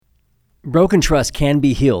Broken trust can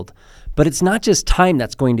be healed, but it's not just time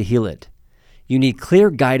that's going to heal it. You need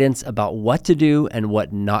clear guidance about what to do and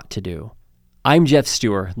what not to do. I'm Jeff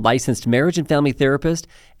Stewart, licensed marriage and family therapist,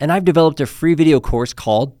 and I've developed a free video course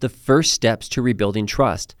called The First Steps to Rebuilding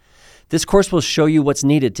Trust. This course will show you what's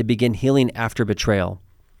needed to begin healing after betrayal.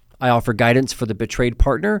 I offer guidance for the betrayed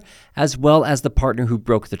partner as well as the partner who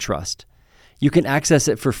broke the trust. You can access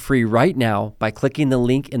it for free right now by clicking the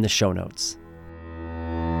link in the show notes.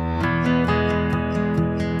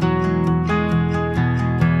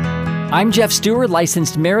 I'm Jeff Stewart,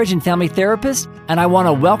 licensed marriage and family therapist, and I want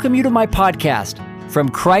to welcome you to my podcast, From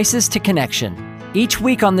Crisis to Connection. Each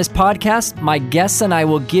week on this podcast, my guests and I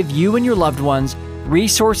will give you and your loved ones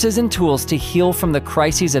resources and tools to heal from the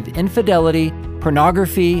crises of infidelity,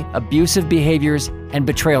 pornography, abusive behaviors, and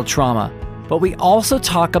betrayal trauma. But we also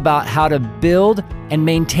talk about how to build and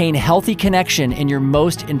maintain healthy connection in your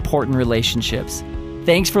most important relationships.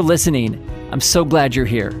 Thanks for listening. I'm so glad you're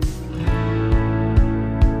here.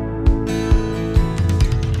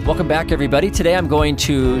 Welcome back, everybody. Today I'm going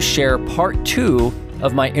to share part 2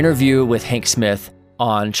 of my interview with Hank Smith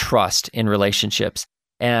on trust in relationships.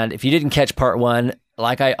 And if you didn't catch part 1,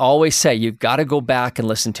 like I always say, you've got to go back and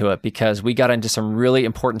listen to it because we got into some really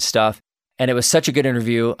important stuff. And it was such a good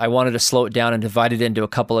interview. I wanted to slow it down and divide it into a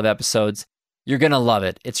couple of episodes. You're going to love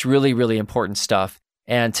it. It's really, really important stuff.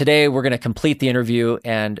 And today we're going to complete the interview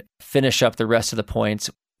and finish up the rest of the points.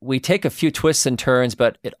 We take a few twists and turns,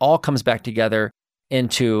 but it all comes back together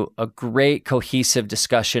into a great cohesive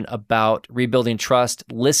discussion about rebuilding trust,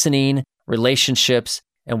 listening, relationships,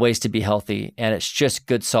 and ways to be healthy. And it's just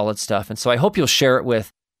good, solid stuff. And so I hope you'll share it with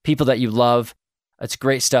people that you love. It's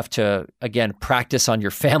great stuff to, again, practice on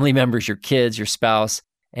your family members, your kids, your spouse,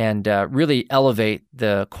 and really elevate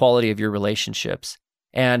the quality of your relationships.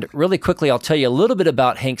 And really quickly, I'll tell you a little bit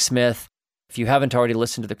about Hank Smith. If you haven't already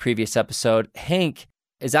listened to the previous episode, Hank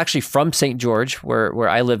is actually from St. George, where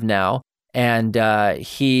I live now. And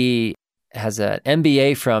he has an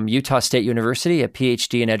MBA from Utah State University, a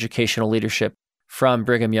PhD in educational leadership from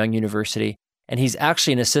Brigham Young University. And he's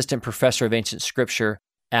actually an assistant professor of ancient scripture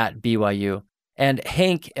at BYU. And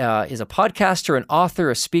Hank is a podcaster, an author,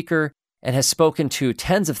 a speaker, and has spoken to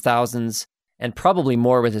tens of thousands and probably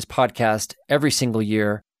more with his podcast every single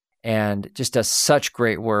year, and just does such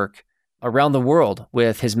great work around the world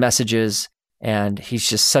with his messages. And he's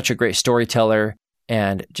just such a great storyteller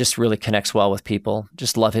and just really connects well with people.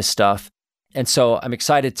 Just love his stuff. And so I'm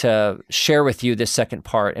excited to share with you this second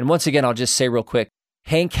part. And once again, I'll just say real quick,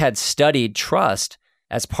 Hank had studied trust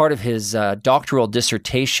as part of his doctoral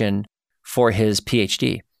dissertation for his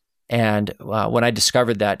PhD. And when I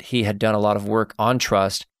discovered that he had done a lot of work on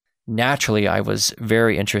trust, naturally, I was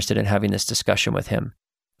very interested in having this discussion with him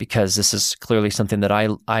because this is clearly something that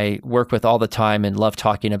I work with all the time and love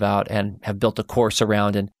talking about and have built a course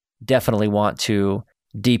around and definitely want to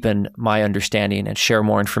deepen my understanding and share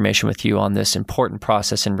more information with you on this important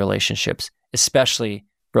process in relationships, especially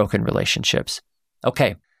broken relationships.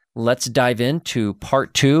 Okay, let's dive into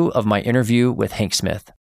part 2 of my interview with Hank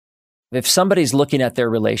Smith. If somebody's looking at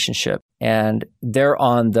their relationship and they're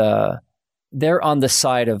on the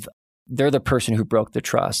side of, they're the person who broke the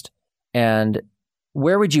trust, and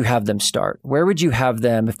where would you have them start? Where would you have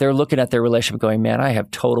them, if they're looking at their relationship going, man, I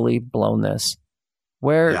have totally blown this?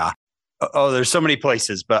 Where? Yeah. Oh, there's so many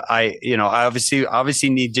places, but I obviously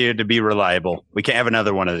need you to be reliable. We can't have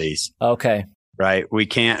another one of these. Okay. Right. We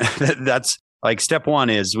can't. That's like step 1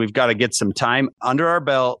 is we've got to get some time under our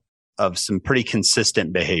belt of some pretty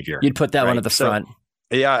consistent behavior. You'd put that one at the front.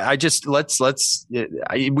 Yeah.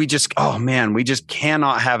 We just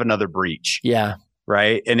cannot have another breach. Yeah.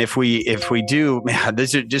 Right. And if we do, man,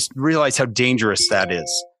 just realize how dangerous that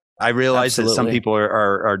is. I realize that some people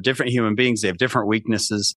are different human beings. They have different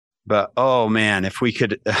weaknesses, but oh man, if we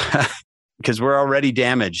could, because we're already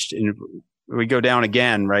damaged and we go down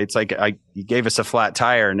again, right? It's like you gave us a flat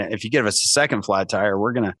tire, and if you give us a second flat tire,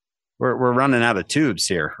 we're we're running out of tubes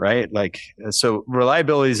here, right? Like, so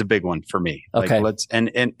reliability is a big one for me. Okay. Like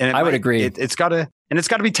and I would agree. It's gotta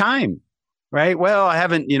be time, right? Well,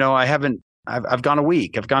 I've gone a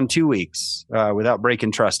week. I've gone 2 weeks without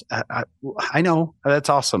breaking trust. I know that's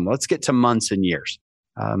awesome. Let's get to months and years.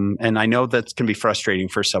 And I know that can be frustrating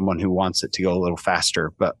for someone who wants it to go a little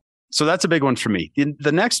faster. But so that's a big one for me.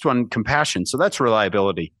 The next one, compassion. So that's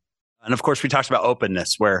reliability. And of course, we talked about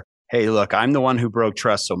openness where, hey, look, I'm the one who broke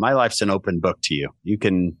trust. So my life's an open book to you. You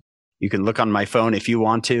can look on my phone if you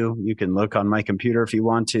want to. You can look on my computer if you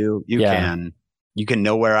want to. You can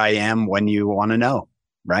know where I am when you want to know,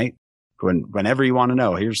 right? Whenever you want to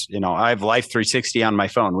know. Here's, I have Life 360 on my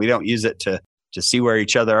phone. We don't use it to to see where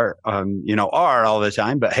each other, are all the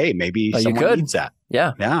time. But hey, maybe someone needs that.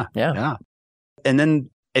 Yeah. Yeah. And then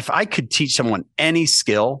if I could teach someone any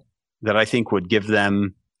skill that I think would give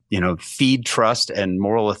them, feed trust and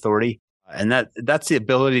moral authority, and that's the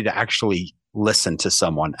ability to actually listen to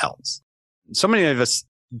someone else. So many of us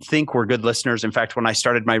think we're good listeners. In fact, when I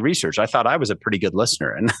started my research, I thought I was a pretty good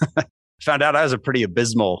listener, and found out I was a pretty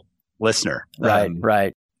abysmal listener.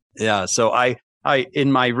 Right. Yeah. So I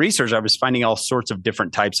in my research, I was finding all sorts of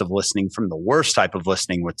different types of listening, from the worst type of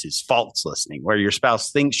listening, which is false listening, where your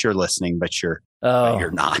spouse thinks you're listening, but you're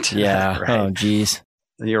not. Yeah. Right? Oh, geez.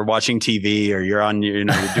 You're watching TV, or you're on, you're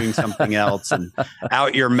doing something else, and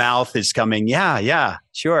out your mouth is coming, yeah,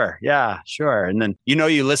 sure. And then,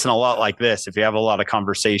 you listen a lot like this. If you have a lot of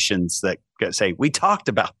conversations that say, we talked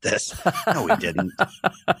about this. No, we didn't.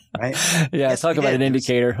 Right? Yeah. Yes, talk about an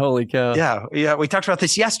indicator. Holy cow. Yeah. We talked about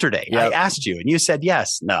this yesterday. Yep. I asked you and you said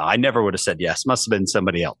yes. No, I never would have said yes. Must have been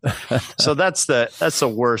somebody else. So that's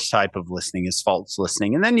the worst type of listening, is false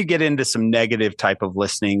listening. And then you get into some negative type of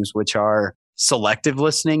listenings, which are selective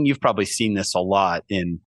listening. You've probably seen this a lot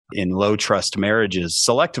in low trust marriages.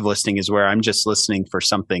 Selective listening is where I'm just listening for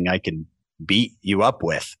something I can beat you up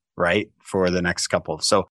with, right? For the next couple.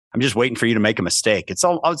 So I'm just waiting for you to make a mistake. It's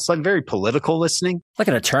like very political listening. Like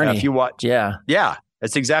an attorney. If you watch. Yeah,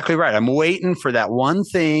 that's exactly right. I'm waiting for that one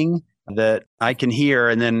thing that I can hear,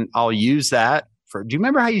 and then I'll use that do you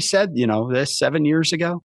remember how you said, this 7 years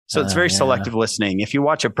ago? So it's very selective listening. If you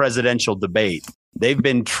watch a presidential debate, they've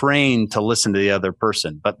been trained to listen to the other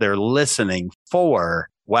person, but they're listening for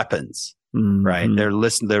weapons, right? They're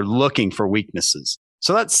looking for weaknesses.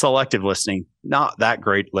 So that's selective listening, not that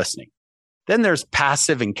great listening. Then there's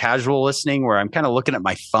passive and casual listening, where I'm kind of looking at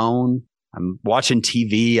my phone. I'm watching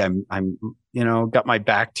TV. I'm got my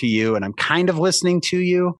back to you, and I'm kind of listening to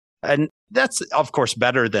you. And that's, of course,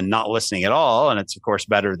 better than not listening at all. And it's, of course,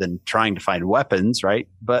 better than trying to find weapons, right?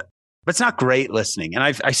 But it's not great listening. And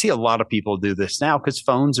I see a lot of people do this now, because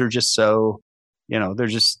phones are just so, they're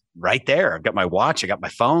just right there. I've got my watch, I got my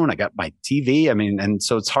phone, I got my TV. I mean, and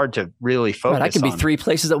so it's hard to really focus. Right, I can be 3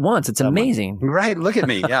 places at once. It's amazing. Right. Look at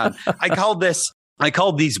me. Yeah. I called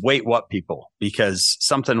these wait what people, because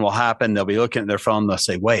something will happen. They'll be looking at their phone. They'll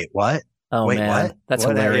say, wait, what? Oh, wait, man. what? That's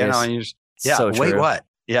what? hilarious. And so wait, what?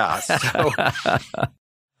 Yeah.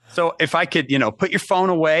 So if I could, put your phone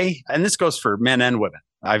away, and this goes for men and women.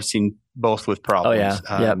 I've seen both with problems.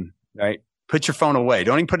 Oh, yeah. Right. Put your phone away.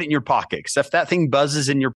 Don't even put it in your pocket. Because if that thing buzzes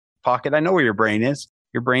in your pocket, I know where your brain is.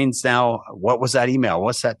 Your brain's now, what was that email?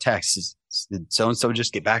 What's that text? Did so-and-so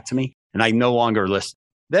just get back to me? And I no longer listen.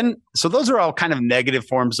 So those are all kind of negative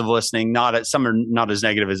forms of listening. Some are not as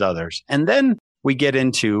negative as others. And then we get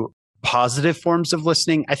into positive forms of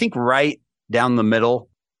listening. I think right down the middle,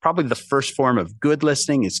 probably the first form of good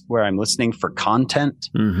listening is where I'm listening for content.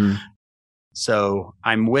 Mm-hmm. So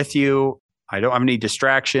I'm with you. I don't have any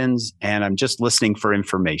distractions, and I'm just listening for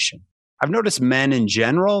information. I've noticed men in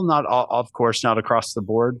general, of course, not across the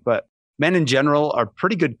board, but men in general are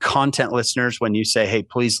pretty good content listeners. When you say, hey,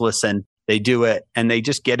 please listen, they do it, and they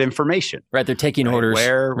just get information. Right. They're taking orders.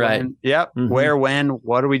 Where, right. When, yep. Mm-hmm. Where, when,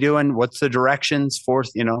 what are we doing? What's the directions?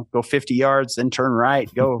 Go 50 yards, then turn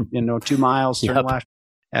right, go, 2 miles, turn left.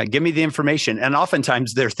 Give me the information. And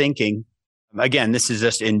oftentimes they're thinking, again, this is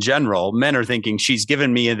just in general, men are thinking, she's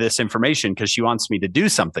given me this information because she wants me to do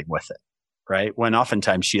something with it, right? When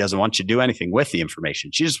oftentimes she doesn't want you to do anything with the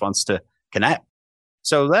information. She just wants to connect.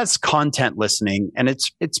 So that's content listening. And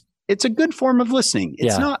it's a good form of listening.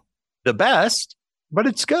 It's not the best, but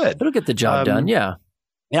it's good. It'll get the job done. Yeah.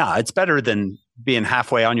 Yeah. It's better than being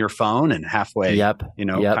halfway on your phone and halfway,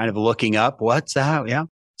 kind of looking up. What's that? Yeah.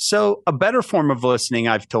 So a better form of listening,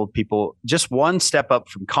 I've told people, just one step up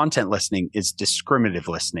from content listening, is discriminative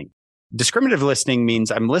listening. Discriminative listening means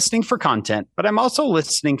I'm listening for content, but I'm also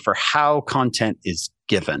listening for how content is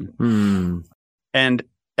given. And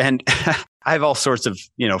I have all sorts of,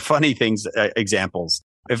 funny things, examples.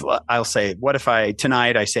 If I'll say,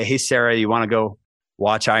 tonight I say, hey, Sarah, you want to go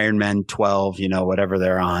watch Iron Man 12, whatever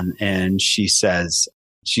they're on. And she says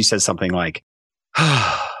something like,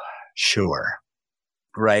 sure.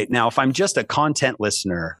 Right. Now, if I'm just a content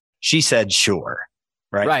listener, she said, sure.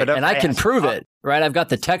 Right. Right. And I can prove it. Right. I've got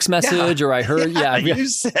the text message or I heard. Yeah. You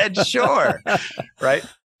said, sure. Right.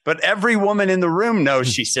 But every woman in the room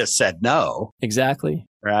knows she just said no. Exactly.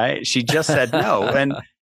 Right. She just said no. And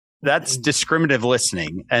that's discriminative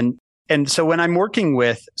listening. And so when I'm working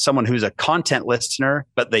with someone who's a content listener,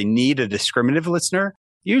 but they need a discriminative listener,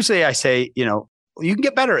 usually I say, you can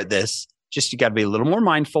get better at this. Just you got to be a little more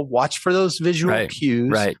mindful, watch for those visual cues.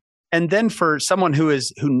 Right. And then for someone who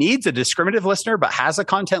needs a discriminative listener, but has a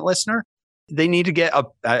content listener, they need to get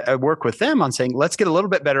I work with them on saying, let's get a little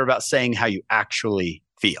bit better about saying how you actually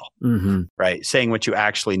feel, right? Saying what you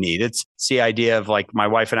actually need. It's the idea of like my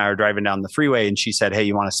wife and I are driving down the freeway and she said, hey,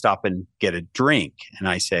 you want to stop and get a drink? And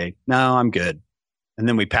I say, no, I'm good. And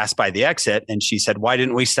then we passed by the exit and she said, why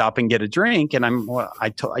didn't we stop and get a drink? And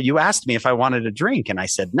you asked me if I wanted a drink. And I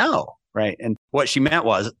said, no. Right. And what she meant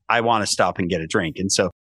was, I want to stop and get a drink. And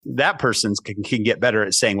so that person can get better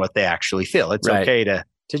at saying what they actually feel. It's okay to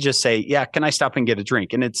just say, yeah, can I stop and get a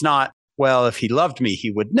drink? And it's not, well, if he loved me,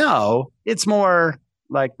 he would know. It's more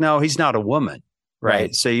like, no, he's not a woman.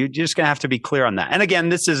 Right. So you're just going to have to be clear on that. And again,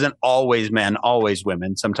 this isn't always men, always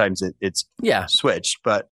women. Sometimes it's switched.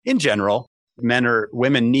 But in general,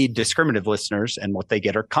 women need discriminative listeners, and what they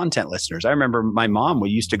get are content listeners. I remember my mom, we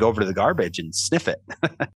used to go over to the garbage and sniff it.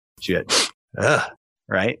 She would,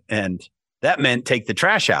 right? And that meant take the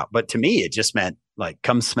trash out. But to me, it just meant like,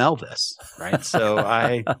 come smell this. Right. So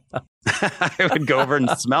I would go over and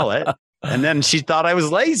smell it. And then she thought I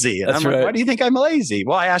was lazy. And I'm like, why do you think I'm lazy?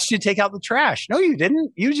 Well, I asked you to take out the trash. No, you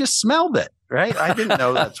didn't. You just smelled it. Right. I didn't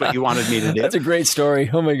know that's what you wanted me to do. That's a great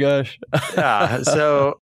story. Oh my gosh. Yeah.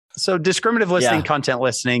 So discriminative listening, content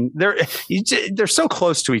listening, they're so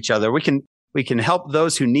close to each other. We can help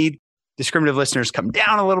those who need discriminative listeners come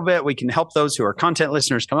down a little bit. We can help those who are content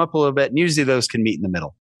listeners come up a little bit. And usually those can meet in the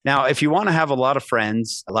middle. Now, if you want to have a lot of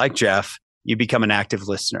friends like Jeff, you become an active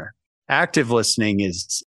listener. Active listening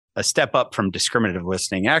is a step up from discriminative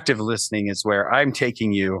listening. Active listening is where I'm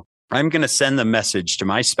going to send the message to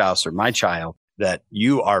my spouse or my child that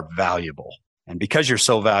you are valuable. And because you're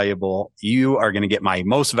so valuable, you are going to get my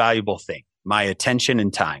most valuable thing, my attention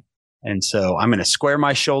and time. And so I'm going to square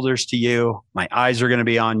my shoulders to you. My eyes are going to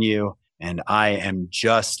be on you. And I am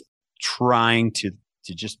just trying to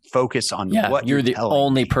just focus on what you're the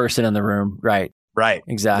only person in the room. Right. Right.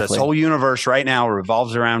 Exactly. This whole universe right now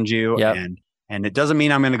revolves around you. Yep. And it doesn't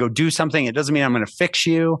mean I'm going to go do something. It doesn't mean I'm going to fix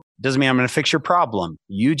you. It doesn't mean I'm going to fix your problem.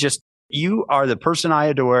 You are the person I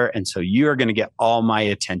adore. And so you're going to get all my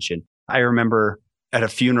attention. I remember at a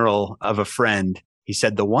funeral of a friend, he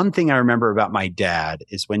said, the one thing I remember about my dad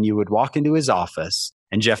is when you would walk into his office,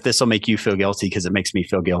 and Jeff, this will make you feel guilty because it makes me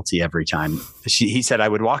feel guilty every time. He said, I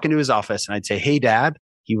would walk into his office and I'd say, hey, Dad.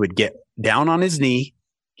 He would get down on his knee,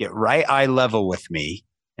 get right eye level with me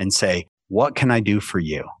and say, what can I do for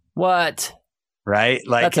you? What? Right?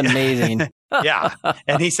 Like, that's amazing. Yeah.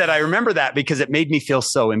 And he said, I remember that because it made me feel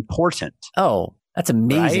so important. Oh, that's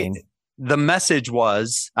amazing. Right? The message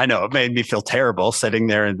was, I know it made me feel terrible sitting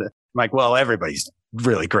there and I'm like, well, everybody's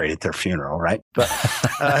really great at their funeral, right? But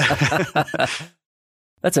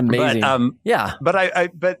that's amazing. But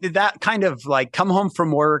that kind of like come home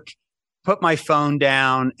from work, put my phone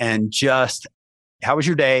down and just, how was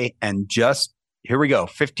your day? And just, here we go,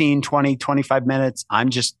 15, 20, 25 minutes. I'm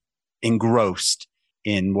just engrossed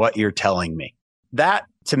in what you're telling me. That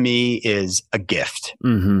to me is a gift.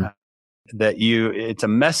 Mm-hmm. It's a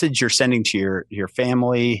message you're sending to your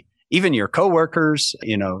family, even your coworkers,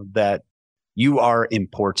 that you are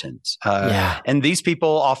important. And these people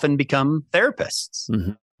often become therapists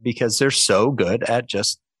because they're so good at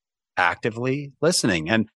just actively listening.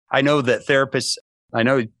 And I know that therapists,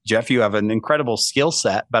 Jeff, you have an incredible skill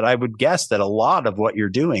set, but I would guess that a lot of what you're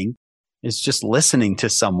doing is just listening to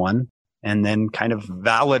someone and then kind of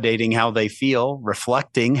validating how they feel,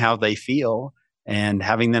 reflecting how they feel, and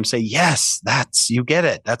having them say, yes, you get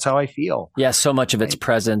it. That's how I feel. Yeah. So much of it's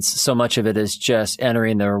presence. So much of it is just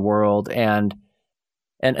entering their world. And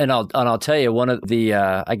I'll tell you, one of the,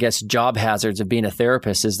 I guess, job hazards of being a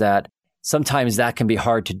therapist is that sometimes that can be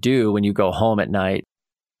hard to do when you go home at night.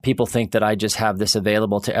 People think that I just have this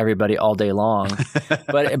available to everybody all day long,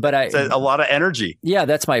 but it's a lot of energy. Yeah.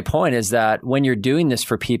 That's my point, is that when you're doing this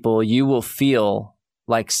for people, you will feel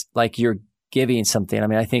like you're giving something. I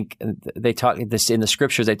mean, I think they talk this in the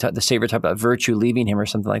scriptures. The Savior talked about virtue leaving him or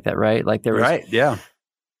something like that, right? Like there was, right, yeah,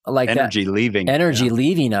 like energy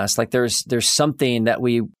leaving us. Like there's something that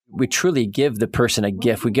we truly give the person a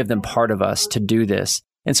gift. We give them part of us to do this.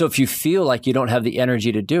 And so if you feel like you don't have the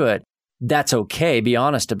energy to do it, that's okay. Be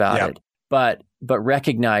honest about it, but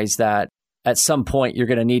recognize that at some point you're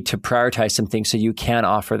going to need to prioritize some things so you can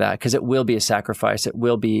offer that, because it will be a sacrifice. It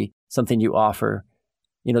will be something you offer.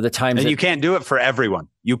 The times, and you can't do it for everyone.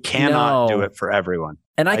 You cannot do it for everyone.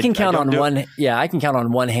 And I can count on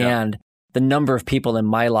one hand the number of people in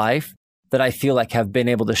my life that I feel like have been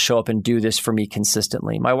able to show up and do this for me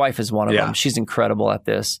consistently. My wife is one of them. She's incredible at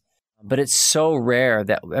this. But it's so rare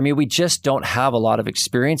that, we just don't have a lot of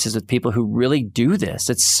experiences with people who really do this.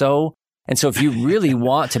 And so if you really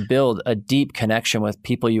want to build a deep connection with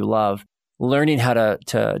people you love, learning how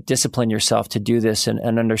to discipline yourself to do this and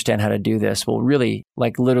understand how to do this will really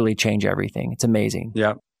like literally change everything. It's amazing.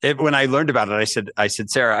 Yeah. When I learned about it, I said,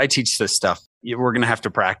 Sarah, I teach this stuff. We're going to have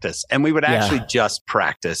to practice. And we would actually just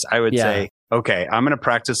practice. I would say, okay, I'm going to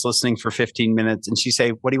practice listening for 15 minutes. And she'd say,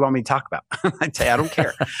 what do you want me to talk about? I'd say, I don't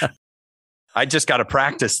care. I just got to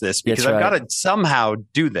practice this because I've got to somehow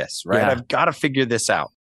do this, right? I've got to figure this out.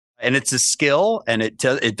 And it's a skill, and it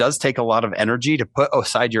does take a lot of energy to put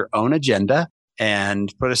aside your own agenda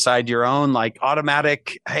and put aside your own like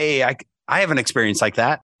automatic, hey, I have an experience like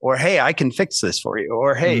that, or hey, I can fix this for you,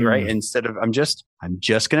 or hey, right? Instead of I'm just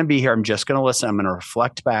going to be here. I'm just going to listen. I'm going to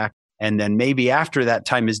reflect back. And then maybe after that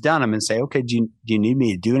time is done, I'm going to say, okay, do you need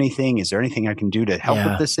me to do anything? Is there anything I can do to help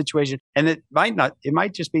with this situation? And it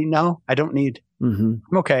might just be, no, I don't need. I'm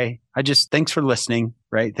okay. Thanks for listening,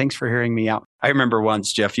 right? Thanks for hearing me out. I remember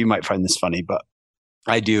once, Jeff, you might find this funny, but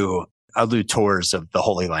I'll do tours of the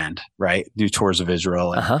Holy Land, right? Do tours of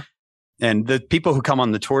Israel. And the people who come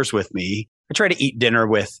on the tours with me, I try to eat dinner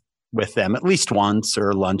with them at least once,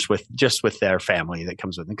 or lunch with their family that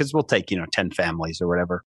comes with them. Cause we'll take, 10 families or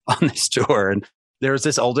whatever on this tour. And there was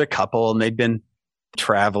this older couple, and they'd been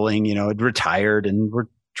traveling, had retired, and were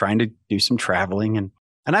trying to do some traveling. And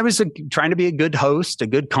I was trying to be a good host, a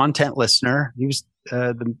good content listener. He was,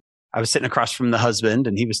 I was sitting across from the husband,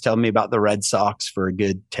 and he was telling me about the Red Sox for a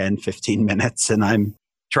good 10, 15 minutes. And I'm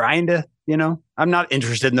trying to, I'm not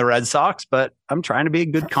interested in the Red Sox, but I'm trying to be a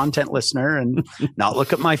good content listener and not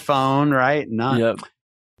look at my phone, right?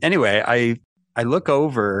 Anyway, I look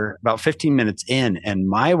over about 15 minutes in, and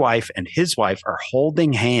my wife and his wife are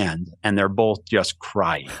holding hands, and they're both just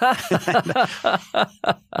crying.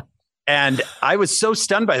 And I was so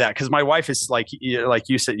stunned by that, because my wife is like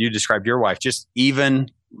you said, you described your wife, just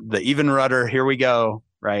the even rudder. Here we go.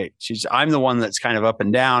 Right. I'm the one that's kind of up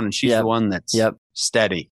and down, and she's the one that's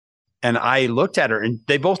steady. And I looked at her, and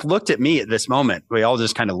they both looked at me at this moment. We all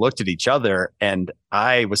just kind of looked at each other, and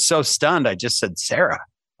I was so stunned. I just said, Sarah,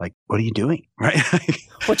 like, what are you doing? Right.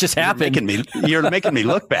 What just happened? You're making me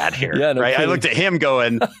look bad here. Right. Kidding. I looked at him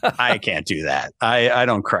going, I can't do that. I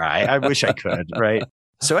don't cry. I wish I could. Right.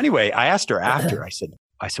 So anyway, I asked her after. I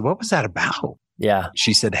said, what was that about? Yeah.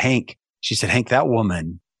 She said, Hank, that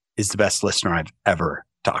woman is the best listener I've ever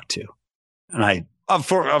talked to. And I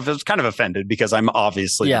was kind of offended, because I'm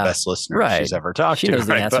obviously the best listener she's ever talked to. She knows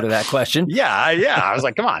the answer to that question. Yeah. I was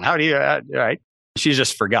like, come on, how do you, right? She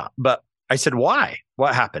just forgot. But I said, why?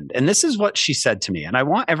 What happened? And this is what she said to me. And I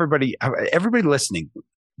want everybody listening,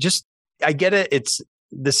 I get it.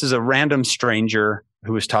 This is a random stranger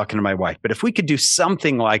who was talking to my wife. But if we could do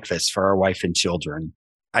something like this for our wife and children,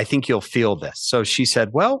 I think you'll feel this. So she said,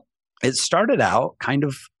 well, it started out kind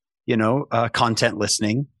of, content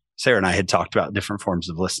listening. Sarah and I had talked about different forms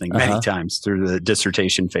of listening many times through the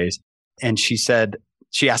dissertation phase. And she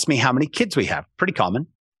asked me how many kids we have. Pretty common.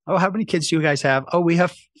 Oh, how many kids do you guys have? Oh, we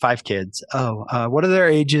have 5 kids. Oh, what are their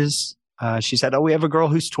ages? She said, oh, we have a girl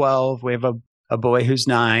who's 12. We have a boy who's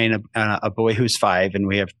 9, a boy who's 5, and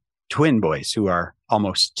we have twin boys who are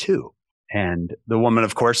almost 2. And the woman,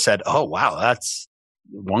 of course, said, oh, wow, that's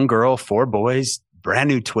 1 girl, 4 boys, brand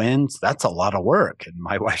new twins. That's a lot of work. And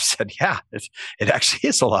my wife said, yeah, it actually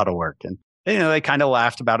is a lot of work. And, they kind of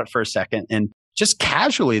laughed about it for a second. And just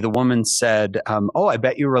casually, the woman said, oh, I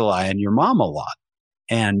bet you rely on your mom a lot.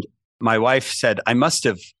 And my wife said, I must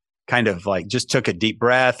have kind of like just took a deep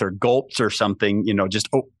breath or gulps or something,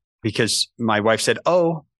 because my wife said,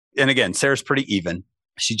 oh, and again, Sarah's pretty even.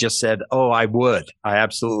 She just said, oh, I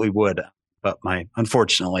absolutely would. But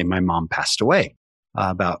unfortunately, my mom passed away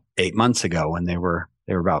about 8 months ago, when they were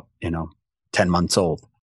about, 10 months old.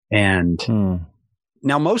 And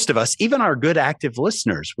now most of us, even our good active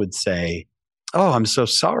listeners, would say, oh, I'm so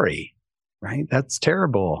sorry. Right. That's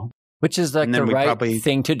terrible. Which is like the right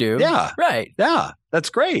thing to do. Yeah. Right. Yeah. That's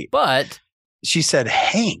great. But she said,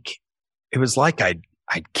 Hank, it was like I'd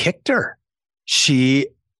kicked her. She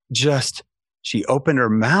opened her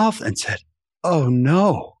mouth and said, oh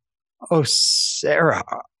no. Oh, Sarah,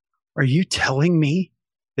 are you telling me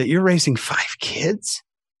that you're raising 5 kids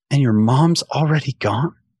and your mom's already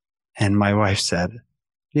gone? And my wife said,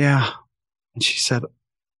 yeah. And she said,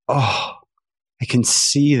 oh, I can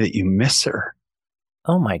see that you miss her.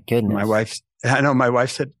 Oh my goodness. My wife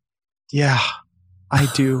said, yeah, I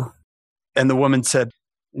do. And the woman said,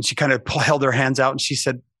 and she kind of held her hands out, and she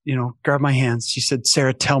said, grab my hands. She said,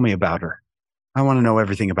 Sarah, tell me about her. I want to know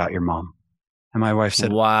everything about your mom. And my wife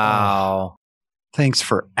said, wow, thanks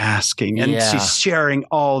for asking. And she's sharing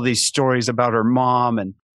all these stories about her mom.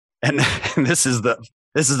 And this is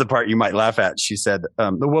the part you might laugh at. She said,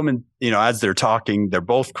 the woman, as they're talking, they're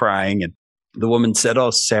both crying. And the woman said,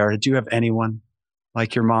 "Oh, Sarah, do you have anyone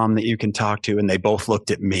like your mom that you can talk to?" And they both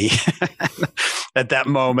looked at me. At that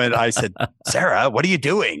moment, I said, "Sarah, what are you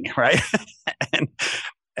doing?" Right.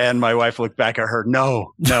 And my wife looked back at her.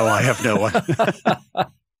 No, I have no one.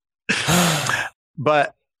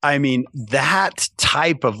 But I mean, that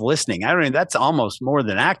type of listening, that's almost more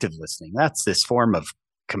than active listening. That's this form of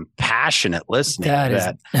compassionate listening.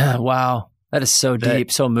 Wow. That is so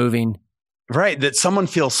deep, so moving. Right. That someone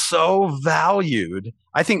feels so valued.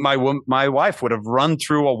 I think my wife would have run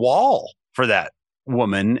through a wall for that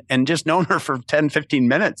woman and just known her for 10, 15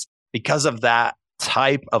 minutes because of that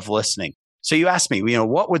type of listening. So you asked me,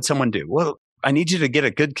 what would someone do? Well, I need you to get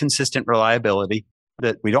a good, consistent reliability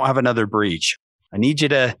that we don't have another breach. I need you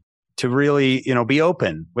to really, be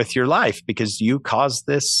open with your life because you caused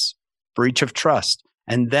this breach of trust.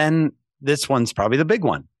 And then this one's probably the big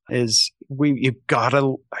one is you've got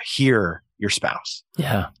to hear your spouse.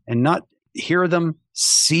 Yeah. And not hear them,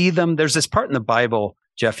 see them. There's this part in the Bible,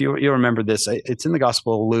 Jeff, you'll remember this. It's in the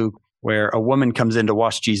Gospel of Luke where a woman comes in to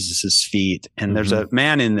wash Jesus's feet. And there's a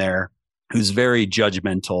man in there who's very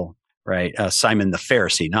judgmental, right? Simon the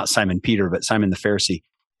Pharisee, not Simon Peter, but Simon the Pharisee.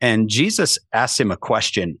 And Jesus asked him a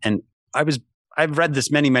question. And I've read this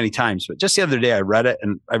many, many times, but just the other day I read it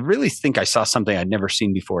and I really think I saw something I'd never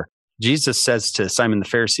seen before. Jesus says to Simon the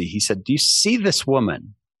Pharisee, he said, "Do you see this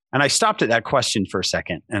woman?" And I stopped at that question for a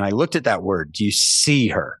second and I looked at that word. Do you see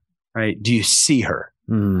her? Right? Do you see her?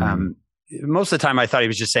 Most of the time I thought he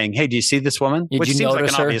was just saying, "Hey, do you see this woman?" Which seems like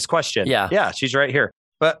an obvious question. Yeah, she's right here.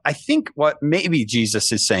 But I think what maybe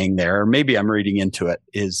Jesus is saying there, or maybe I'm reading into it,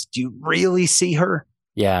 is do you really see her?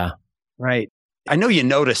 Yeah. Right. I know you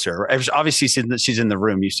notice her. Obviously, she's in the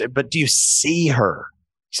room. You say, but do you see her?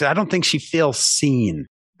 He said, "I don't think she feels seen."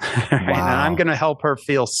 Right? Wow. And I'm going to help her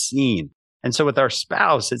feel seen. And so with our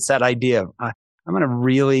spouse, it's that idea of I'm going to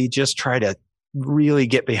really just try to really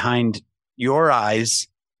get behind your eyes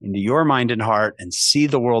into your mind and heart and see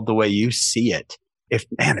the world the way you see it.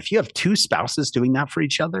 If you have two spouses doing that for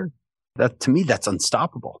each other, to me, that's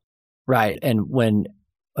unstoppable. Right. And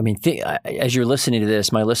as you're listening to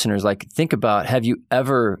this, my listeners, think about, have you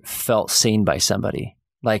ever felt seen by somebody?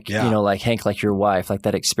 Like Hank, like your wife, like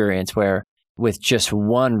that experience where with just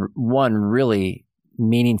one really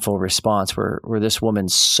meaningful response where this woman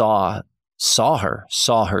saw her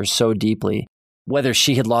so deeply, whether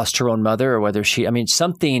she had lost her own mother or whether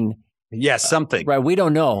something. Yes, something. Right. We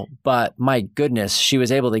don't know, but my goodness, she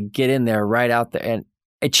was able to get in there right out there and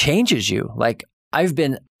it changes you. Like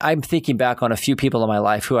I'm thinking back on a few people in my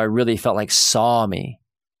life who I really felt like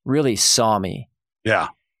really saw me. Yeah.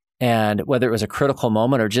 And whether it was a critical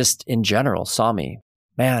moment or just in general saw me,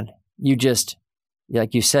 man, you just,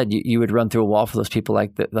 like you said, you would run through a wall for those people,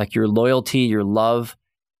 like your loyalty, your love,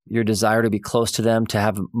 your desire to be close to them, to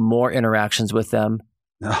have more interactions with them.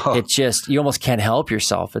 Oh. It just, you almost can't help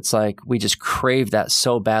yourself. It's like we just crave that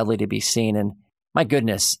so badly to be seen. And my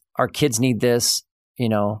goodness, our kids need this,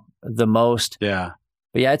 the most. Yeah.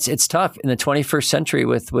 But yeah, it's tough in the 21st century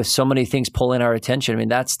with so many things pulling our attention. I mean,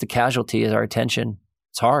 that's the casualty, is our attention.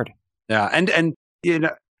 It's hard. Yeah. And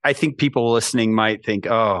I think people listening might think,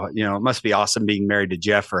 "Oh, it must be awesome being married to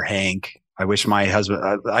Jeff or Hank. I wish my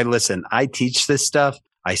husband," I teach this stuff.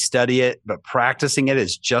 I study it, but practicing it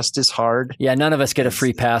is just as hard. Yeah. None of us get a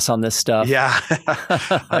free pass on this stuff. Yeah.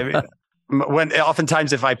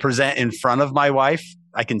 Oftentimes if I present in front of my wife,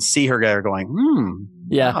 I can see her there going,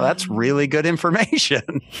 yeah, wow, that's really good information.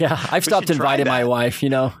 Yeah. I've stopped inviting my wife, We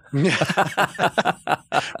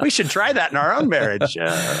should try that in our own marriage.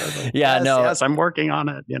 Yes, I'm working on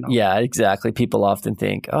it. Yeah, exactly. People often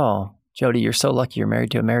think, "Oh, Jody, you're so lucky you're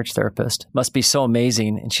married to a marriage therapist. Must be so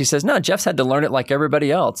amazing." And she says, "No, Jeff's had to learn it like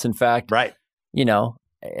everybody else. In fact, right.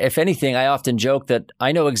 If anything, I often joke that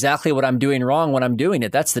I know exactly what I'm doing wrong when I'm doing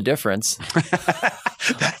it. That's the difference."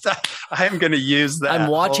 I am going to use that. I'm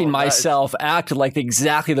watching myself act like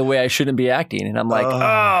exactly the way I shouldn't be acting. And I'm like,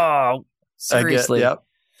 oh, seriously. I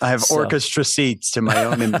have orchestra seats to my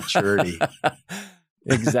own immaturity.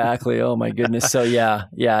 Exactly. Oh my goodness. So yeah,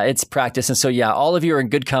 it's practice. And so yeah, all of you are in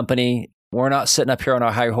good company. We're not sitting up here on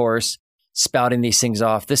our high horse spouting these things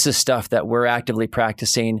off. This is stuff that we're actively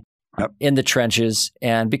practicing in the trenches.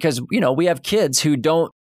 And because, we have kids who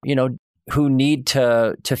don't, who need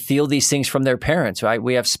to feel these things from their parents, right?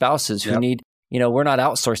 We have spouses who need, we're not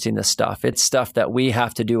outsourcing this stuff. It's stuff that we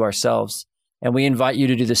have to do ourselves. And we invite you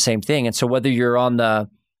to do the same thing. And so whether you're on the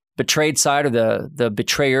betrayed side or the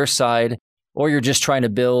betrayer side, or you're just trying to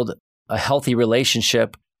build a healthy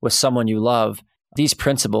relationship with someone you love, these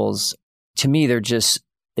principles, to me, they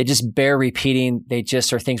just bear repeating. They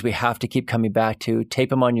just are things we have to keep coming back to. Tape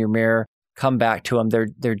them on your mirror, come back to them.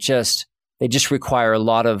 They're They just require a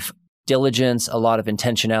lot of diligence, a lot of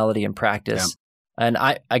intentionality and practice. Yeah. And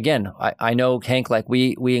I know, Hank, like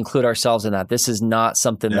we include ourselves in that. This is not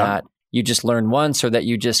something that you just learn once or that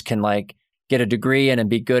you just can like get a degree in and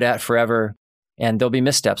be good at forever. And there'll be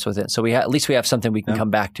missteps with it. So at least we have something we can come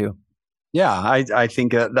back to. Yeah, I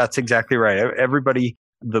think that's exactly right. Everybody,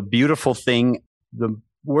 the beautiful thing, the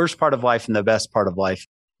worst part of life and the best part of life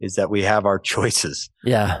is that we have our choices.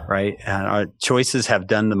 Yeah. Right. And our choices have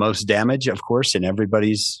done the most damage, of course, in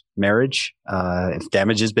everybody's marriage. If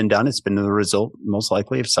damage has been done, it's been the result, most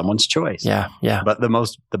likely, of someone's choice. Yeah. Yeah. But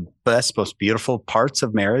the best, most beautiful parts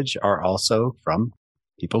of marriage are also from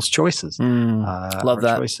people's choices. Love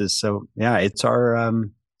that. Choices. So yeah, it's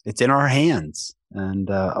in our hands. And,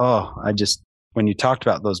 when you talked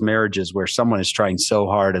about those marriages where someone is trying so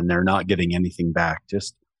hard and they're not getting anything back,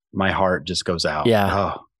 just my heart just goes out. Yeah.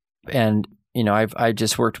 Oh. And, I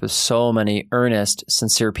just worked with so many earnest,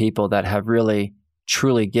 sincere people that have really,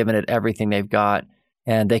 truly given it everything they've got.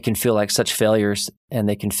 And they can feel like such failures and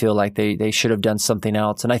they can feel like they should have done something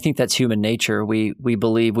else. And I think that's human nature. We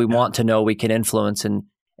believe we want to know we can influence and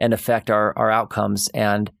affect our outcomes.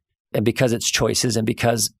 And because it's choices and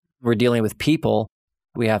because we're dealing with people,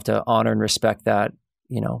 we have to honor and respect that,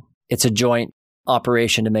 it's a joint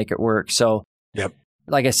operation to make it work. So,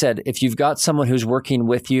 like I said, if you've got someone who's working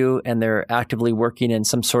with you and they're actively working in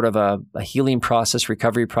some sort of a healing process,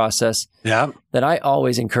 recovery process, then I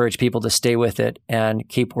always encourage people to stay with it and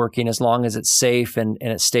keep working as long as it's safe and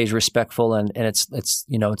it stays respectful and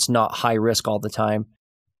it's not high risk all the time.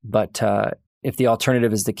 But if the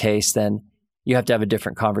alternative is the case, then you have to have a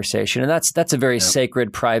different conversation. And that's a very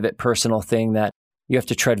sacred, private, personal thing that you have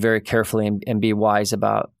to tread very carefully and be wise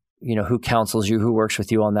about, who counsels you, who works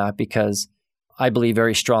with you on that, because I believe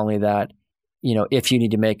very strongly that, if you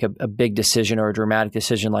need to make a big decision or a dramatic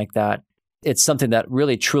decision like that, it's something that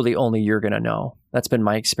really, truly only you're going to know. That's been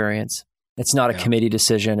my experience. It's not a committee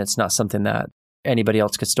decision. It's not something that anybody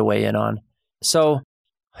else gets to weigh in on. So,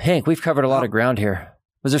 Hank, we've covered a lot of ground here.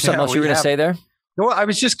 Was there something else you were going to say there? Well, I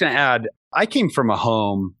was just going to add, I came from a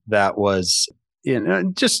home that was,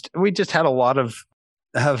 we just had a lot of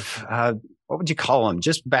what would you call them?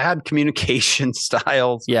 Just bad communication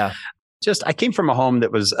styles. Yeah. I came from a home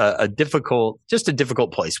that was a difficult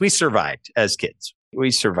place. We survived as kids.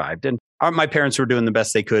 We survived. And my parents were doing the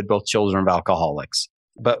best they could, both children of alcoholics.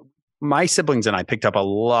 But my siblings and I picked up a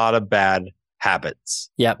lot of bad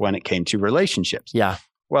habits when it came to relationships. Yeah.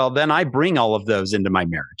 Well, then I bring all of those into my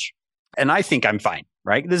marriage. And I think I'm fine,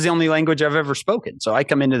 right? This is the only language I've ever spoken. So I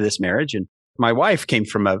come into this marriage and my wife came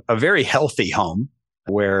from a very healthy home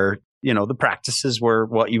where, the practices were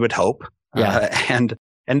what you would hope. And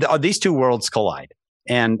these two worlds collide.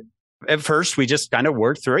 And at first we just kind of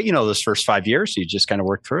worked through it. Those first 5 years, you just kind of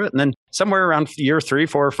work through it. And then somewhere around year 3,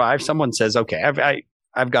 4, or 5, someone says, okay,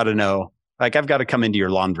 I've got to know, like, I've got to come into your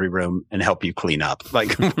laundry room and help you clean up.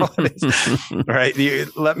 Like, right?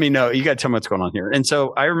 Let me know. You got to tell me what's going on here. And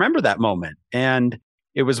so I remember that moment. And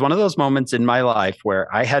it was one of those moments in my life where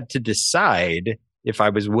I had to decide if I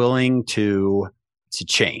was willing to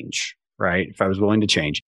change, right? If I was willing to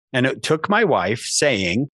change. And it took my wife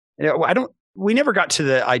saying, we never got to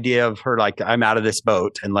the idea of her like, I'm out of this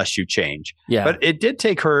boat unless you change. Yeah. But it did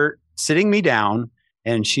take her sitting me down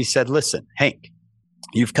and she said, listen, Hank,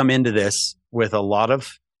 you've come into this with a lot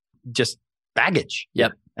of just baggage.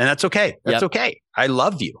 Yep. And that's okay. That's okay. I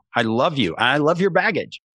love you. And I love your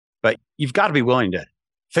baggage, but you've got to be willing to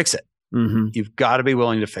fix it. Mm-hmm. You've got to be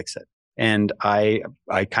willing to fix it. And I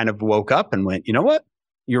kind of woke up and went, you know what?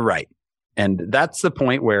 You're right. And that's the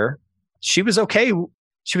point where she was okay.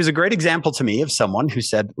 She was a great example to me of someone who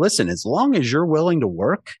said, listen, as long as you're willing to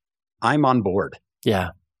work, I'm on board. Yeah.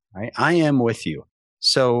 Right. I am with you.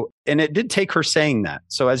 So, and it did take her saying that.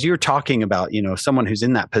 So as you're talking about, someone who's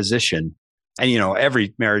in that position and,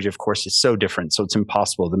 every marriage, of course, is so different. So it's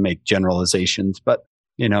impossible to make generalizations, but,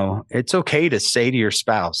 it's okay to say to your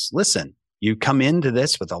spouse, listen, you come into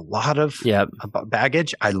this with a lot of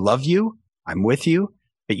baggage. I love you. I'm with you,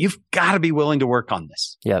 but you've got to be willing to work on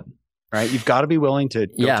this. Yep. Right. You've got to be willing to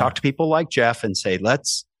go talk to people like Jeff and say,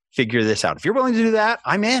 let's figure this out. If you're willing to do that,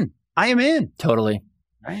 I'm in. I am in. Totally.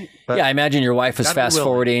 Right. But I imagine your wife was fast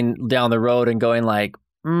forwarding down the road and going like,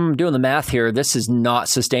 doing the math here. This is not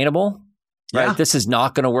sustainable. Right. Yeah. This is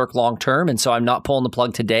not going to work long term. And so I'm not pulling the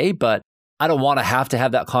plug today, but I don't want to have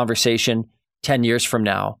that conversation 10 years from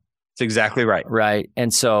now. That's exactly right. Right.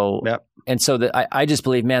 And so, I just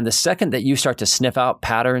believe, man, the second that you start to sniff out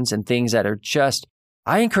patterns and things that are just,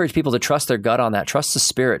 I encourage people to trust their gut on that, trust the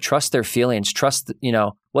spirit, trust their feelings, trust,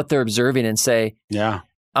 what they're observing and say, I'm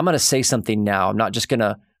going to say something now. I'm not just going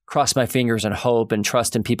to cross my fingers and hope and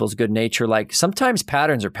trust in people's good nature. Like sometimes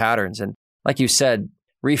patterns are patterns. And like you said,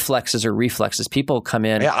 reflexes are reflexes. People come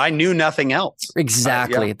in. Yeah, I knew nothing else.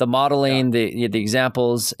 Exactly. The modeling, the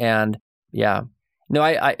examples. And yeah, no,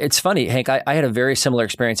 it's funny, Hank, I had a very similar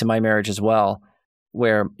experience in my marriage as well,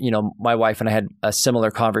 where, my wife and I had a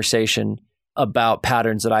similar conversation about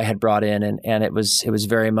patterns that I had brought in. And it was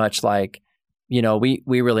very much like, we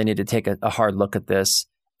really need to take a hard look at this.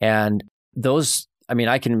 And those,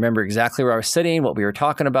 I can remember exactly where I was sitting, what we were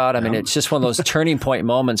talking about. It's just one of those turning point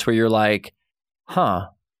moments where you're like,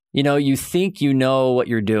 you think you know what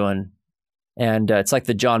you're doing. And it's like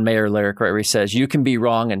the John Mayer lyric, right, where he says, you can be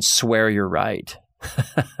wrong and swear you're right.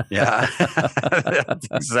 Yeah, that's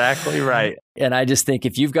exactly right. And I just think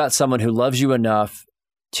if you've got someone who loves you enough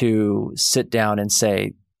to sit down and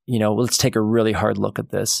say, let's take a really hard look at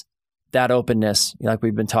this, that openness, like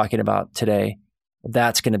we've been talking about today,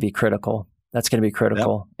 that's going to be critical. That's going to be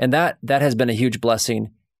critical. Yep. And that has been a huge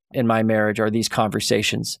blessing in my marriage, are these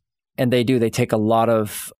conversations. And they take a lot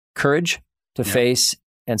of courage to face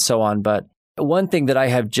and so on. But one thing that I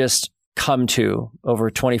have just come to over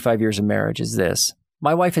 25 years of marriage is this.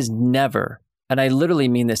 My wife has never, and I literally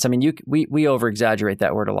mean this. We over-exaggerate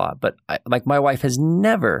that word a lot, but my wife has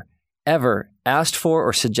never, ever asked for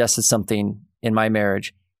or suggested something in my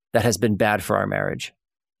marriage that has been bad for our marriage.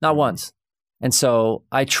 Not once. And so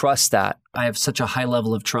I trust that. I have such a high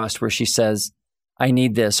level of trust where she says, I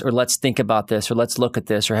need this, or let's think about this, or let's look at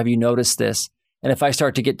this, or have you noticed this? And if I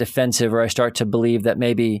start to get defensive, or I start to believe that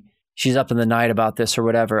maybe she's up in the night about this or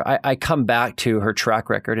whatever, I come back to her track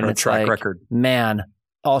record, and it's like, man,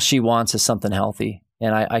 all she wants is something healthy,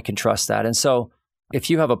 and I can trust that. And so if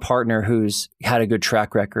you have a partner who's had a good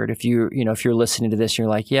track record, if you're listening to this and you're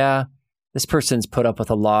like, yeah, this person's put up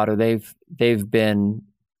with a lot, or they've been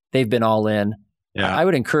all in, I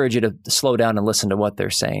would encourage you to slow down and listen to what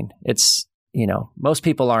they're saying. It's, most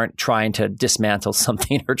people aren't trying to dismantle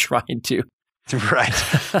something or trying to. Right.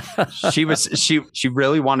 She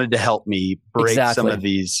really wanted to help me break some of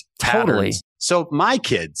these patterns. Totally. So my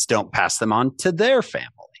kids don't pass them on to their family.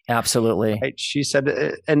 Absolutely. Right? She said,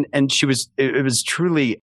 and it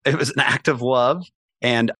was an act of love.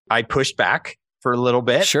 And I pushed back for a little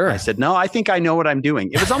bit. Sure. I said, no, I think I know what I'm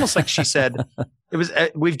doing. It was almost like she said,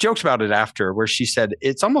 we've joked about it after, where she said,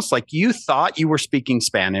 it's almost like you thought you were speaking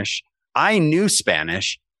Spanish. I knew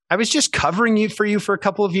Spanish. I was just covering you for a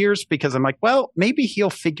couple of years because I'm like, well, maybe he'll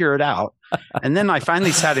figure it out. And then I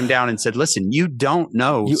finally sat him down and said, listen, you don't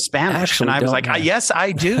know Spanish. And I was like, yes,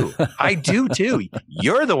 I do. I do too.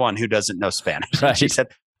 You're the one who doesn't know Spanish. Right. And she said,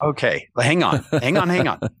 okay, hang on.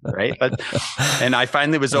 Right. And I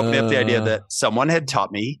finally was opening up the idea that someone had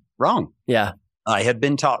taught me wrong. Yeah. I had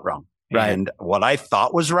been taught wrong. Right. And what I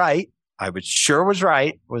thought was right, I was sure was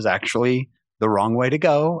right, was actually the wrong way to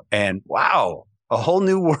go. And wow, a whole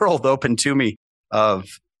new world opened to me of,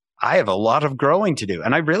 I have a lot of growing to do.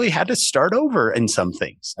 And I really had to start over in some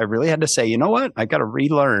things. I really had to say, you know what? I got to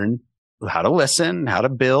relearn how to listen, how to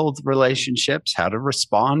build relationships, how to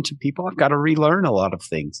respond to people. I've got to relearn a lot of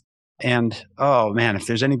things. And oh man, if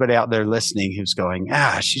there's anybody out there listening who's going,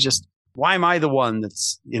 why am I the one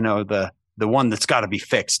that's, the one that's got to be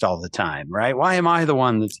fixed all the time, right? Why am I the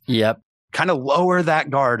one that's kind of lower that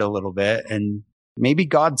guard a little bit? And maybe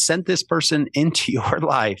God sent this person into your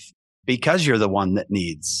life because you're the one that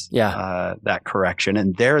needs that correction.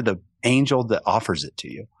 And they're the angel that offers it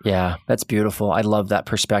to you. Yeah, that's beautiful. I love that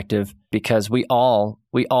perspective because we all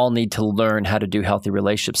need to learn how to do healthy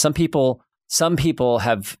relationships. Some people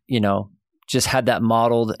have, just had that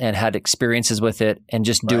modeled and had experiences with it and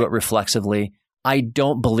just do it reflexively. I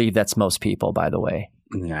don't believe that's most people, by the way.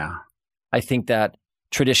 Yeah. I think that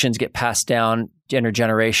traditions get passed down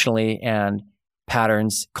intergenerationally and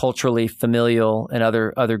patterns culturally, familial, and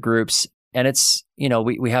other groups. And it's,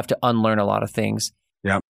 we have to unlearn a lot of things.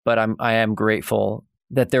 Yeah. But I am grateful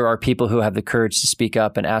that there are people who have the courage to speak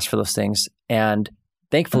up and ask for those things. And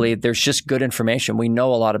thankfully, there's just good information. We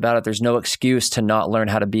know a lot about it. There's no excuse to not learn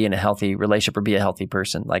how to be in a healthy relationship or be a healthy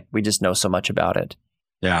person. Like we just know so much about it.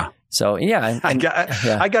 Yeah. So yeah. I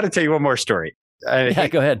got to tell you one more story. Go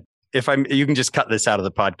ahead. You can just cut this out of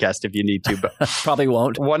the podcast if you need to, but probably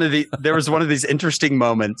won't. There was one of these interesting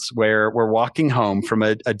moments where we're walking home from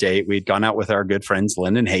a date. We'd gone out with our good friends,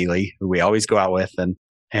 Lynn and Haley, who we always go out with.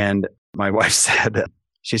 And my wife said,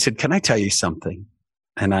 can I tell you something?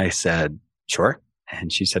 And I said, sure.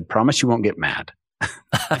 And she said, promise you won't get mad.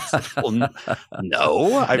 I said, well,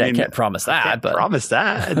 no, I can't promise that, promise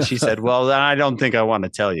that. And she said, well, then I don't think I want to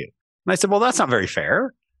tell you. And I said, well, that's not very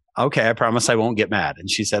fair. Okay, I promise I won't get mad. And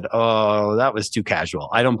she said, oh, that was too casual.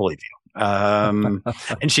 I don't believe you.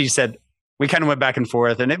 And she said, we kind of went back and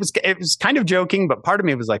forth, and it was kind of joking, but part of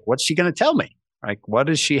me was like, what's she going to tell me? Like, what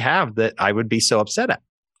does she have that I would be so upset at?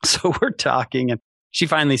 So we're talking, and she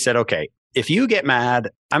finally said, okay, if you get mad,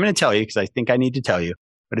 I'm going to tell you because I think I need to tell you.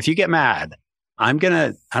 But if you get mad, I'm going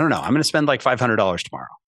to spend like $500 tomorrow.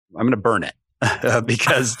 I'm going to burn it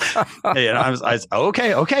because I was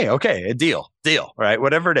okay. A deal, right?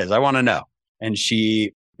 Whatever it is, I want to know. And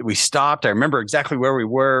we stopped. I remember exactly where we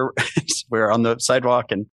were. We were on the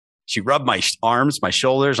sidewalk, and she rubbed my arms, my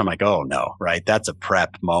shoulders. I'm like, oh no, right? That's a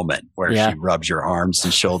prep moment where she rubs your arms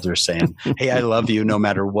and shoulders saying, hey, I love you no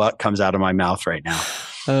matter what comes out of my mouth right now.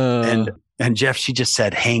 And Jeff, she just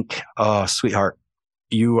said, Hank, oh, sweetheart,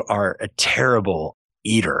 you are a terrible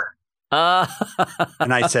eater.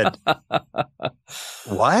 And I said,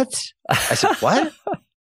 what? I said, what?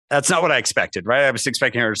 That's not what I expected, right? I was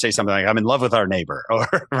expecting her to say something like, I'm in love with our neighbor,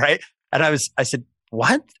 or right? And I said,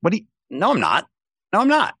 what? No, I'm not. No, I'm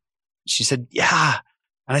not. She said, yeah.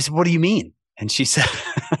 And I said, what do you mean? And she said,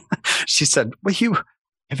 well,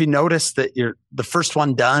 have you noticed that you're the first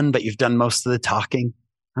one done, but you've done most of the talking?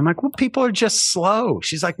 I'm like, well, people are just slow.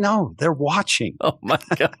 She's like, no, they're watching. Oh my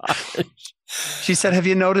gosh. She said, have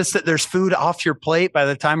you noticed that there's food off your plate by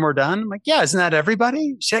the time we're done? I'm like, yeah, isn't that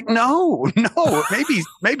everybody? She's like, no,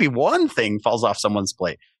 maybe one thing falls off someone's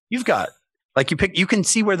plate. You've got, like, you can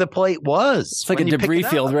see where the plate was. It's like a debris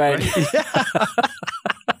field, right? Yeah.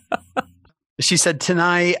 She said,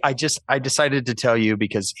 tonight, I decided to tell you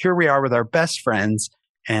because here we are with our best friends,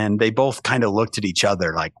 and they both kind of looked at each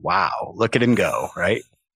other like, wow, look at him go, right?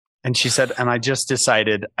 And she said, and I just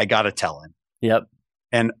decided I got to tell him. Yep.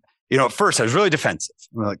 And, at first I was really defensive.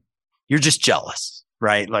 I'm like, you're just jealous,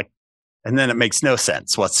 right? Like, and then it makes no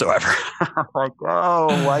sense whatsoever. I'm like,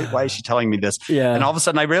 oh, why is she telling me this? Yeah. And all of a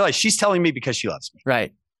sudden I realized she's telling me because she loves me.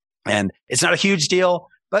 Right. And it's not a huge deal,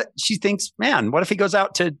 but she thinks, man, what if he goes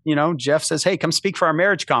out to, Jeff says, hey, come speak for our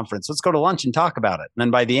marriage conference. Let's go to lunch and talk about it. And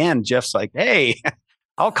then by the end, Jeff's like, hey,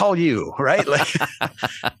 I'll call you, right? Like,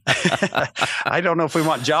 I don't know if we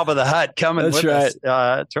want Jabba the Hutt coming us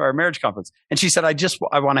to our marriage conference. And she said,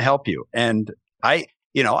 I want to help you. And I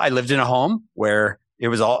lived in a home where it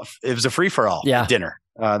was a free for all dinner.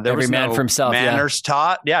 There Every was man no for himself. Manners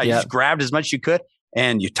taught. Yeah. You just grabbed as much as you could,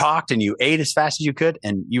 and you talked and you ate as fast as you could,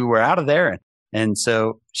 and you were out of there. And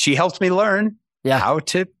so she helped me learn how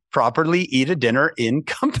to properly eat a dinner in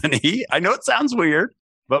company. I know it sounds weird,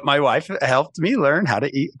 but my wife helped me learn how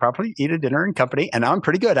to properly eat a dinner in company, and now I'm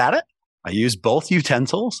pretty good at it. I use both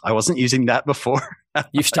utensils. I wasn't using that before.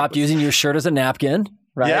 You've stopped using your shirt as a napkin,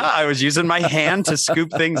 right? Yeah, I was using my hand to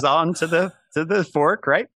scoop things on to the fork,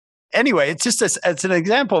 right? Anyway, it's an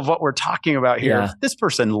example of what we're talking about here. Yeah. This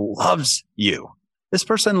person loves you. This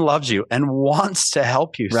person loves you and wants to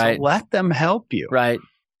help you. Right. So let them help you. Right.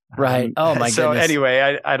 Right. Oh my goodness. So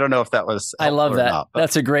anyway, I don't know if that was. I love that. Not,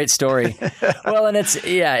 that's a great story. Well, and it's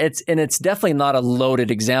definitely not a loaded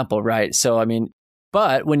example, right? So, I mean,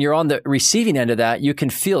 but when you're on the receiving end of that, you can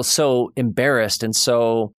feel so embarrassed and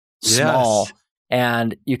so small,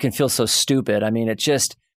 and you can feel so stupid. I mean,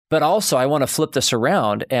 but also I want to flip this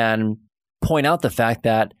around and point out the fact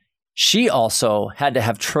that she also had to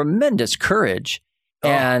have tremendous courage.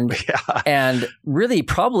 And really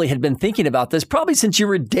probably had been thinking about this probably since you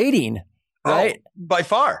were dating, right? Oh, by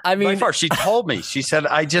far. I mean, by far. She told me, she said,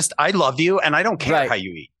 I love you and I don't care how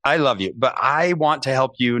you eat. I love you, but I want to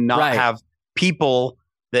help you not have people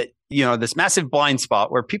that, this massive blind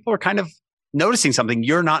spot where people are kind of noticing something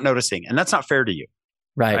you're not noticing. And that's not fair to you.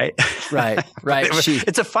 Right.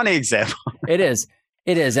 It's a funny example. It is.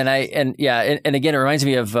 And again, it reminds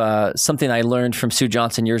me of something I learned from Sue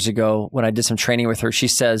Johnson years ago when I did some training with her. She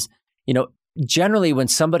says, generally when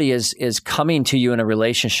somebody is coming to you in a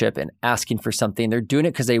relationship and asking for something, they're doing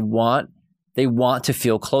it because they want to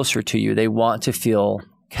feel closer to you. They want to feel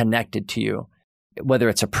connected to you, whether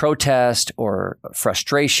it's a protest or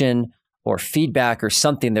frustration or feedback or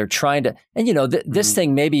something. They're trying to, and this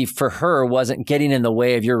thing maybe for her wasn't getting in the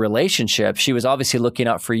way of your relationship. She was obviously looking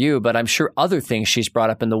out for you, but I'm sure other things she's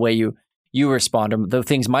brought up in the way you respond, or the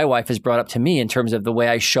things my wife has brought up to me in terms of the way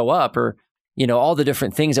I show up, or, all the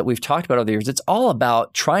different things that we've talked about over the years. It's all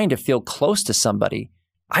about trying to feel close to somebody.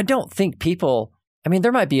 I don't think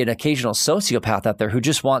there might be an occasional sociopath out there who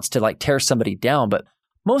just wants to like tear somebody down, but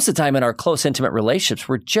most of the time in our close, intimate relationships,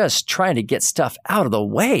 we're just trying to get stuff out of the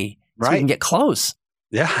way. So we can get close.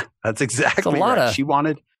 Yeah, that's exactly right. She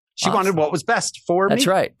wanted what was best for me.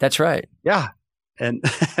 That's right. Yeah. And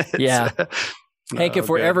Hank, if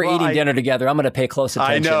we're ever eating dinner together, I'm going to pay close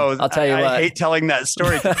attention. I know. I'll tell you what. I hate telling that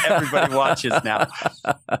story because everybody watches now.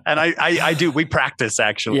 And I do. We practice,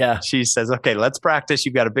 actually. Yeah. She says, okay, let's practice.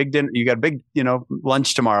 You got a big dinner. You got a big,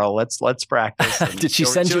 lunch tomorrow. Let's practice. And Did she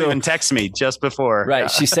send you? She'll even text me just before. Right.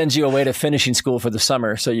 She sends you away to finishing school for the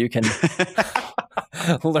summer so you can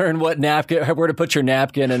learn what napkin, where to put your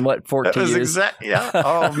napkin and what fork to use. Yeah.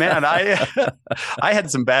 Oh man, I had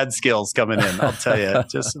some bad skills coming in. I'll tell you.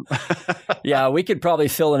 Yeah, we could probably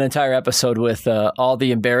fill an entire episode with all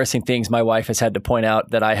the embarrassing things my wife has had to point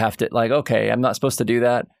out that I have to okay, I'm not supposed to do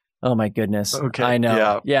that. Oh my goodness. Okay. I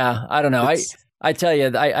know. Yeah. I don't know. I tell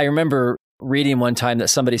you, I remember reading one time that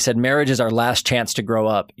somebody said marriage is our last chance to grow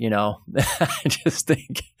up. I just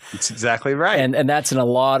think it's exactly right. And that's in a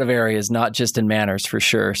lot of areas, not just in manners for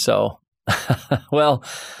sure. So, well,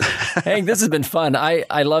 Hank, this has been fun.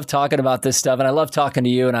 I love talking about this stuff and I love talking to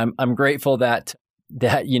you. And I'm grateful that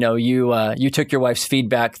you took your wife's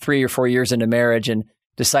feedback 3 or 4 years into marriage and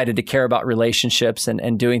decided to care about relationships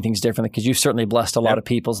and doing things differently, because you've certainly blessed a lot of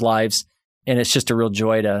people's lives. And it's just a real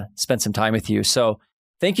joy to spend some time with you. So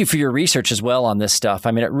thank you for your research as well on this stuff.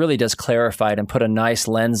 I mean, it really does clarify it and put a nice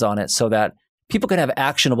lens on it so that people can have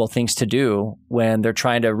actionable things to do when they're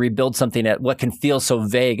trying to rebuild something at what can feel so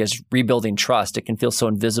vague as rebuilding trust. It can feel so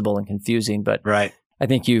invisible and confusing, but right. I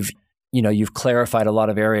think you've clarified a lot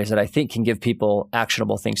of areas that I think can give people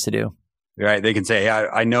actionable things to do. Right. They can say,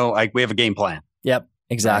 I know we have a game plan. Yep,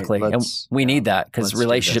 exactly. Right. And we need that because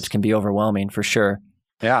relationships can be overwhelming for sure.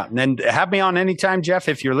 Yeah. And then have me on anytime, Jeff.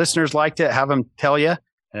 If your listeners liked it, have them tell you.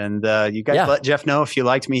 And you guys let Jeff know if you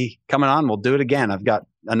liked me coming on. We'll do it again. I've got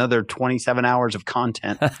another 27 hours of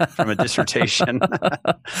content from a dissertation.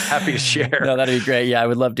 Happy to share. No, that'd be great. Yeah, I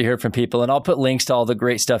would love to hear from people. And I'll put links to all the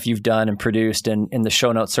great stuff you've done and produced in the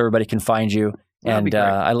show notes so everybody can find you. And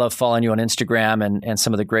I love following you on Instagram and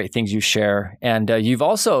some of the great things you share. And you've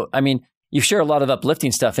also, you share a lot of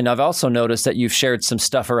uplifting stuff. And I've also noticed that you've shared some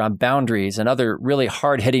stuff around boundaries and other really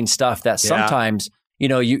hard-hitting stuff that sometimes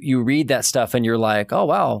you read that stuff and you're like, oh,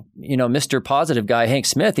 wow, Mr. Positive guy, Hank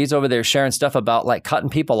Smith, he's over there sharing stuff about like cutting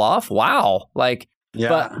people off. Wow.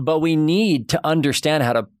 But we need to understand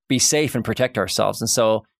how to be safe and protect ourselves. And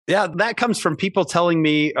so, that comes from people telling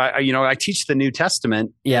me, I teach the New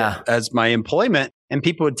Testament as my employment, and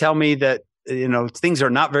people would tell me that, things are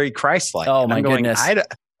not very Christ-like. Oh my goodness.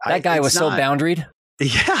 That guy was so boundaried.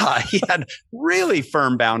 Yeah. He had really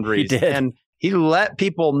firm boundaries. He did. And he let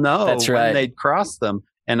people know when they'd cross them.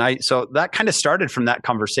 And so that kind of started from that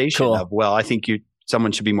conversation of, well, I think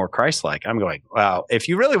someone should be more Christ-like. I'm going, wow, if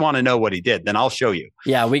you really want to know what he did, then I'll show you.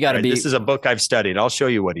 Yeah, we got to be. This is a book I've studied. I'll show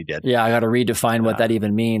you what he did. Yeah, I got to redefine what that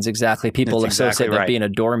even means. Exactly. People associate that being a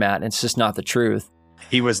doormat, and it's just not the truth.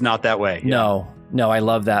 He was not that way. Yeah. No, I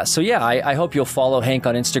love that. So yeah, I hope you'll follow Hank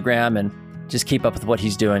on Instagram and just keep up with what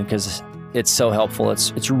he's doing because it's so helpful.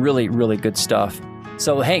 It's really, really good stuff.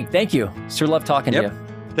 So Hank, thank you. Sure love talking to you.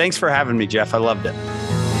 Thanks for having me, Jeff. I loved it.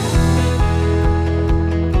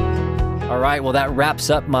 All right. Well, that wraps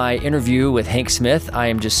up my interview with Hank Smith. I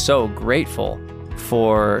am just so grateful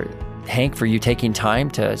for Hank, for you taking time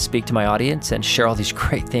to speak to my audience and share all these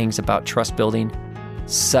great things about trust building.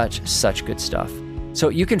 Such good stuff. So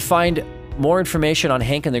you can find more information on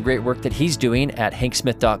Hank and the great work that he's doing at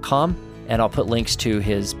hanksmith.com. And I'll put links to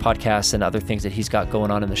his podcasts and other things that he's got going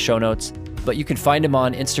on in the show notes. But you can find him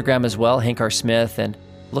on Instagram as well, Hank R. Smith, and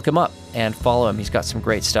look him up and follow him. He's got some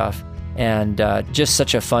great stuff. And just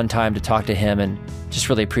such a fun time to talk to him and just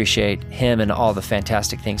really appreciate him and all the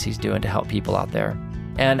fantastic things he's doing to help people out there.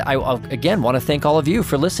 And I, again, want to thank all of you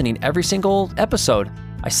for listening every single episode.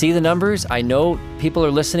 I see the numbers. I know people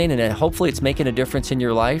are listening, and hopefully it's making a difference in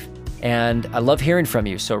your life. And I love hearing from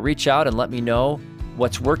you. So reach out and let me know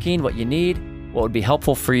what's working, what you need, what would be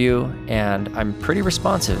helpful for you. And I'm pretty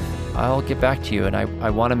responsive. I'll get back to you. And I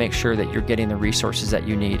want to make sure that you're getting the resources that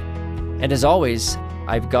you need. And as always,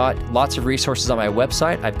 I've got lots of resources on my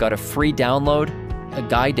website. I've got a free download, a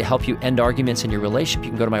guide to help you end arguments in your relationship.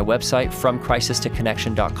 You can go to my website,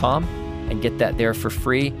 fromcrisistoconnection.com, and get that there for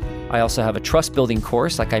free. I also have a trust building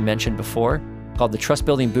course, like I mentioned before, called the Trust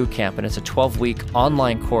Building Bootcamp. And it's a 12-week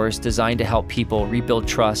online course designed to help people rebuild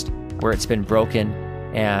trust where it's been broken.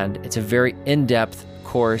 And it's a very in-depth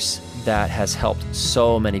course that has helped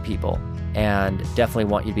so many people, and definitely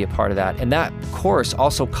want you to be a part of that. And that course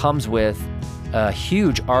also comes with a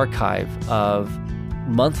huge archive of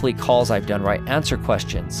monthly calls I've done where I answer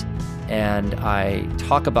questions and I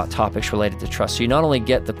talk about topics related to trust. So you not only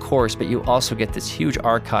get the course, but you also get this huge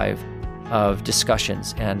archive of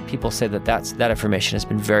discussions. And people say that information has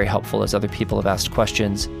been very helpful as other people have asked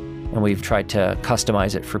questions, and we've tried to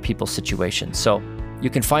customize it for people's situations. So you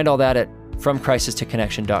can find all that at from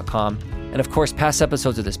crisistoconnection.com. And of course, past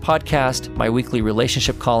episodes of this podcast, my weekly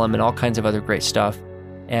relationship column, and all kinds of other great stuff.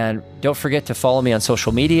 And don't forget to follow me on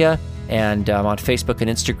social media and on Facebook and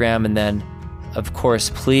Instagram. And then, of course,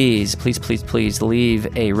 please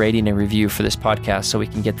leave a rating and review for this podcast so we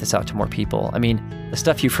can get this out to more people. I mean, the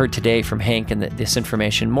stuff you've heard today from Hank and this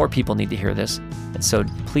information, more people need to hear this. And so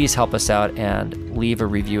please help us out and leave a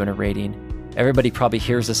review and a rating. Everybody probably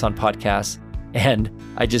hears this on podcasts, and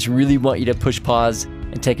I just really want you to push pause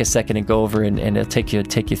and take a second and go over, and it'll take you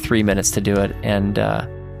 3 minutes to do it, and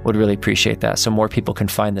would really appreciate that so more people can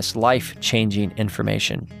find this life-changing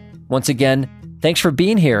information. Once again, thanks for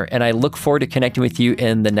being here, and I look forward to connecting with you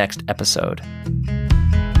in the next episode.